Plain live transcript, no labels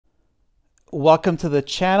Welcome to the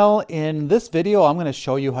channel. In this video, I'm going to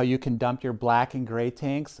show you how you can dump your black and gray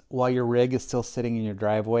tanks while your rig is still sitting in your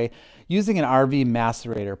driveway using an RV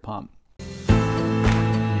Macerator pump.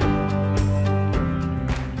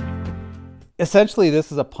 Essentially,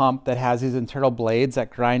 this is a pump that has these internal blades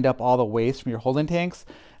that grind up all the waste from your holding tanks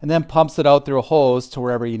and then pumps it out through a hose to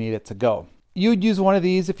wherever you need it to go. You would use one of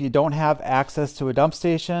these if you don't have access to a dump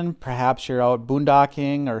station. Perhaps you're out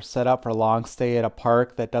boondocking or set up for a long stay at a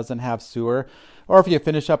park that doesn't have sewer, or if you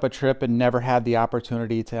finish up a trip and never had the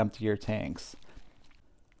opportunity to empty your tanks.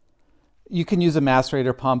 You can use a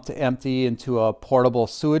macerator pump to empty into a portable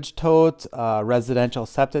sewage tote, a residential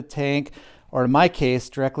septic tank, or in my case,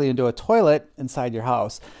 directly into a toilet inside your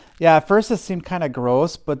house. Yeah, at first it seemed kind of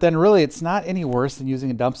gross, but then really it's not any worse than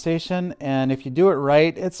using a dump station, and if you do it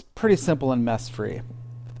right, it's pretty simple and mess-free.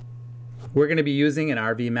 We're going to be using an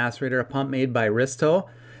RV Macerator pump made by Risto.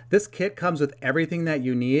 This kit comes with everything that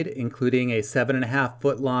you need, including a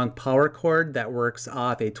 7.5-foot long power cord that works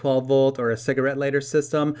off a 12-volt or a cigarette lighter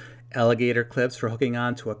system, alligator clips for hooking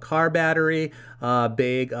onto a car battery, a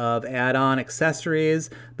bag of add-on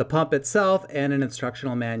accessories, the pump itself, and an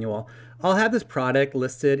instructional manual. I'll have this product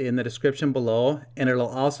listed in the description below, and it'll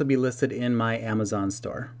also be listed in my Amazon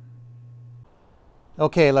store.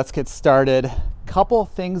 Okay, let's get started. Couple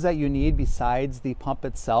things that you need besides the pump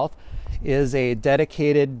itself is a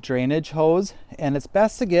dedicated drainage hose, and it's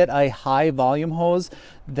best to get a high volume hose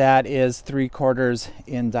that is 3/4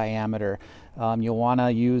 in diameter. You'll want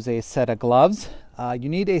to use a set of gloves. You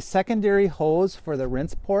need a secondary hose for the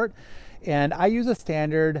rinse port, and I use a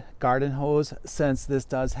standard garden hose since this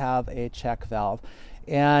does have a check valve.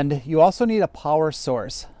 And you also need a power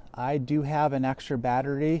source. I do have an extra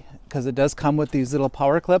battery because it does come with these little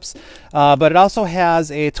power clips, but it also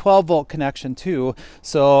has a 12-volt connection too,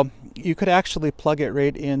 so you could actually plug it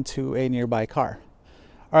right into a nearby car.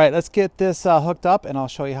 All right, let's get this hooked up and I'll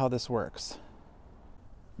show you how this works.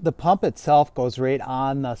 The pump itself goes right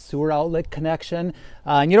on the sewer outlet connection,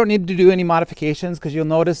 and you don't need to do any modifications because you'll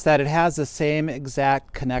notice that it has the same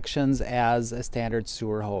exact connections as a standard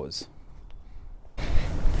sewer hose.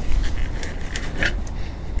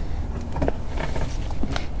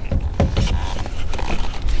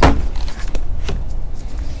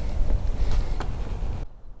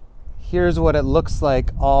 Here's what it looks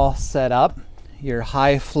like all set up. Your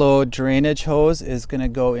high flow drainage hose is going to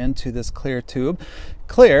go into this clear tube.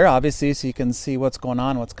 Clear, obviously, so you can see what's going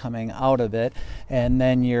on, what's coming out of it. And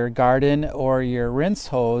then your garden or your rinse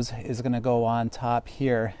hose is going to go on top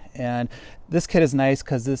here. And this kit is nice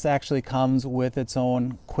because this actually comes with its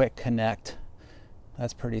own quick connect.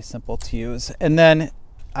 That's pretty simple to use. And then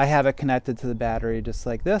I have it connected to the battery just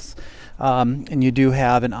like this. And you do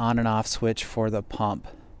have an on and off switch for the pump.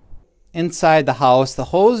 Inside the house, the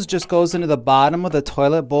hose just goes into the bottom of the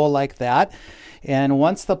toilet bowl like that. And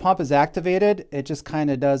once the pump is activated, it just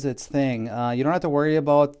kind of does its thing. You don't have to worry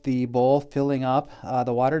about the bowl filling up.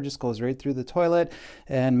 The water just goes right through the toilet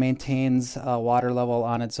and maintains water level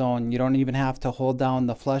on its own. You don't even have to hold down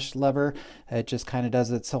the flush lever. It just kind of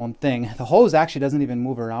does its own thing. The hose actually doesn't even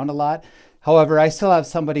move around a lot. However, I still have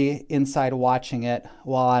somebody inside watching it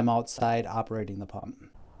while I'm outside operating the pump.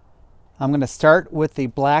 I'm going to start with the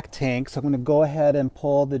black tank, so I'm going to go ahead and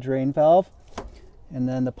pull the drain valve, and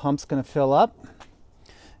then the pump's going to fill up,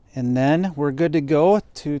 and then we're good to go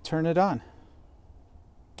to turn it on.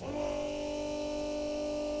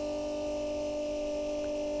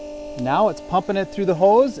 Now it's pumping it through the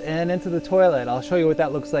hose and into the toilet. I'll show you what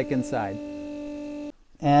that looks like inside.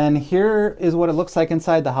 And here is what it looks like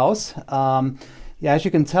inside the house. Yeah, as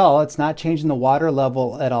you can tell, it's not changing the water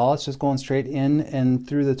level at all. It's just going straight in and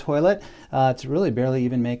through the toilet. It's really barely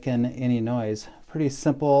even making any noise. Pretty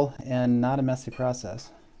simple and not a messy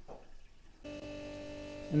process.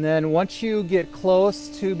 And then once you get close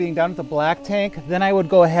to being done with the black tank, then I would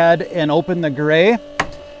go ahead and open the gray.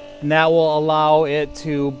 And that will allow it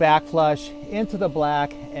to backflush into the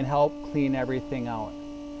black and help clean everything out.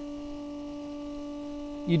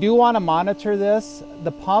 You do want to monitor this.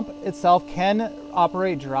 The pump itself can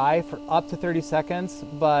operate dry for up to 30 seconds,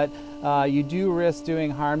 but you do risk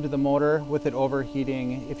doing harm to the motor with it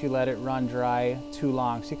overheating if you let it run dry too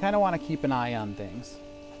long. So you kind of want to keep an eye on things.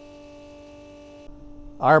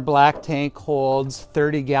 Our black tank holds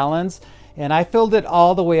 30 gallons, and I filled it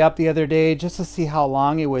all the way up the other day just to see how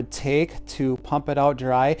long it would take to pump it out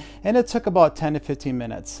dry, and it took about 10 to 15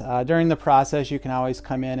 minutes. During the process, you can always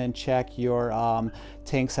come in and check your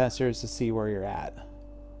tank sensors to see where you're at.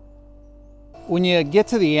 when you get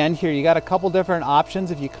to the end here, you got a couple different options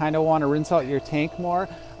if you kind of want to rinse out your tank more.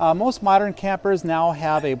 Most modern campers now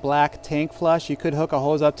have a black tank flush. You could hook a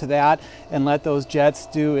hose up to that and let those jets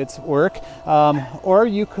do its work. Or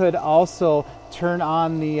you could also turn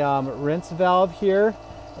on the rinse valve here,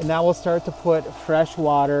 and that will start to put fresh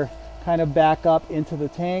water kind of back up into the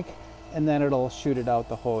tank, and then it'll shoot it out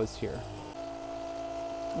the hose here.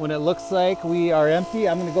 When it looks like we are empty,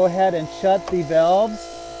 I'm going to go ahead and shut the valves,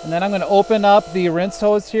 and then I'm going to open up the rinse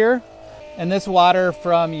hose here. And this water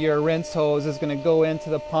from your rinse hose is going to go into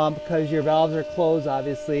the pump because your valves are closed,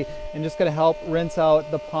 obviously, and just going to help rinse out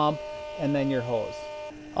the pump and then your hose.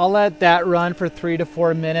 I'll let that run for 3 to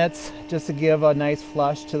 4 minutes just to give a nice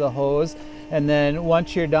flush to the hose. And then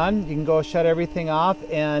once you're done, you can go shut everything off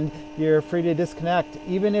and you're free to disconnect.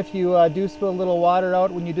 Even if you do spill a little water out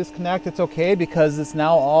when you disconnect, it's okay because it's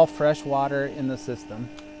now all fresh water in the system.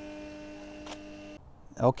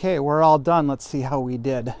 Okay, we're all done. Let's see how we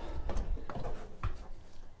did.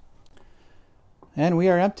 And we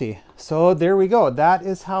are empty. So there we go. That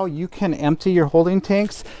is how you can empty your holding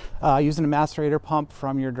tanks using a macerator pump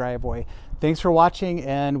from your driveway. Thanks for watching,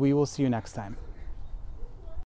 and we will see you next time.